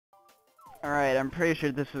Alright, I'm pretty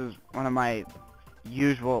sure this is one of my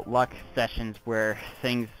usual luck sessions where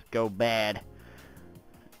things go bad.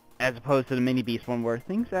 As opposed to the Mini Beast one where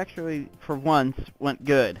things actually, for once, went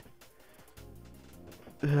good.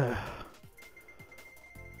 Ugh.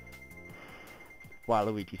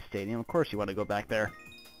 Waluigi Stadium, of course you want to go back there.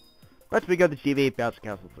 Let's go to GV Bounce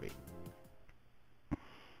Castle 3.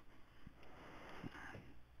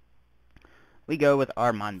 We go with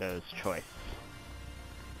Armando's choice.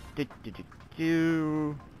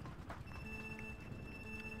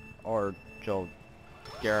 Or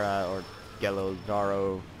Jolgara or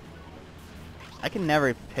Gelozaro. I can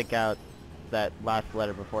never pick out that last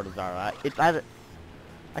letter before the Zaro. It's either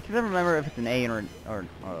I can never remember if it's an A or an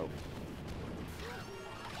O.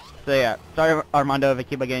 So yeah, sorry Armando if I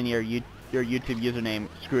keep on getting your YouTube username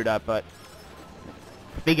screwed up, but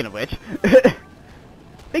speaking of which,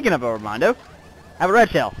 speaking of Armando, have a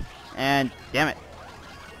red shell. And damn it,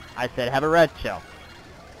 I said have a red shell.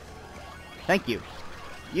 Thank you.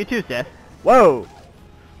 You too, Seth. Whoa!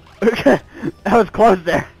 That was close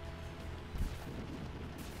there.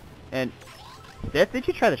 And Seth, did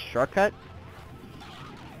you try the shortcut?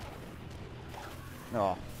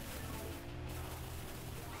 Oh.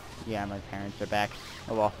 Yeah, my parents are back.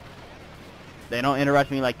 Oh well. They don't interrupt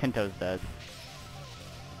me like Tinto's does.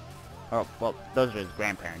 Oh, well, those are his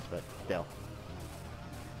grandparents, but still.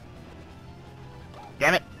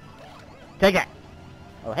 Damn it! Take that!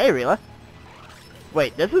 Oh, hey, Reala.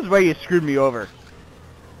 Wait, this is where you screwed me over.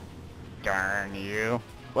 Darn you.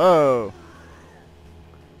 Whoa.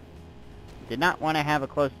 Did not want to have a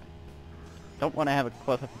close... Don't want to have a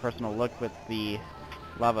close-up and personal look with the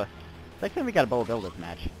lava. It's like we got a bowl build this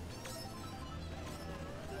match.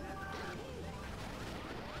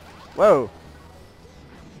 Whoa.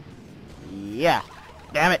 Yeah.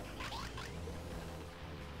 Damn it.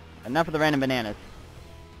 Enough of the random bananas.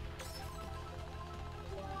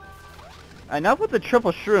 Enough with the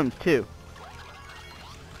triple shrooms, too.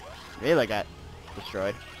 Really got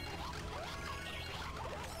destroyed.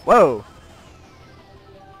 Whoa.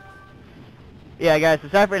 Yeah, guys,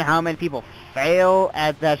 aside from how many people fail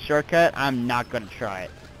at that shortcut, I'm not going to try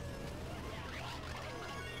it.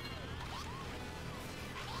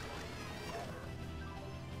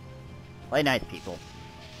 Play nice, people.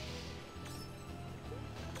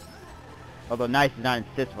 Although nice is not in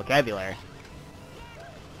Sith's vocabulary.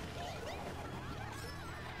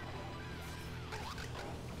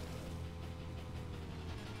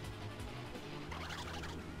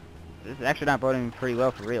 This is actually not boding pretty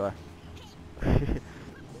well for Reala.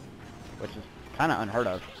 Which is kind of unheard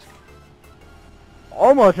of.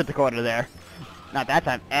 Almost hit the corner there. Not that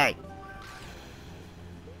time. Hey.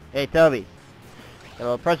 Hey, Toby. Got a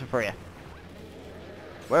little present for you.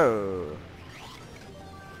 Whoa.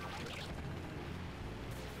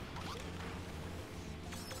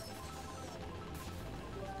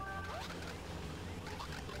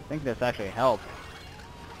 I think this actually helped.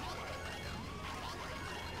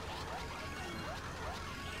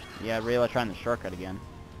 Yeah, Reala trying the shortcut again.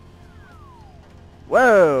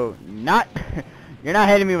 Whoa! Not... You're not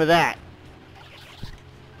hitting me with that.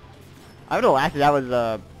 I would have laughed if that was,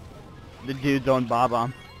 the dude's own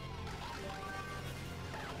Bob-omb.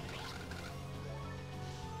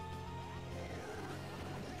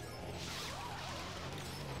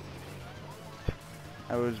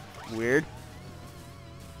 That was weird.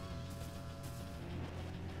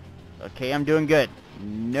 Okay, I'm doing good.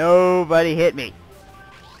 Nobody hit me.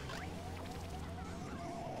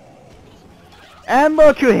 And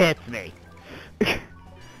look who hits me!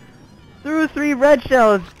 Threw 3 red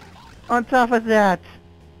shells on top of that.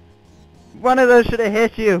 One of those should have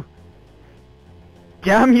hit you.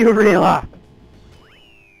 Damn you, Reala!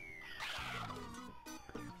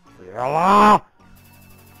 Reala!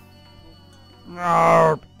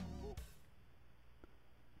 No!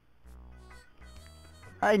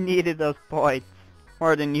 I needed those points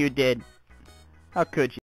more than you did. How could you?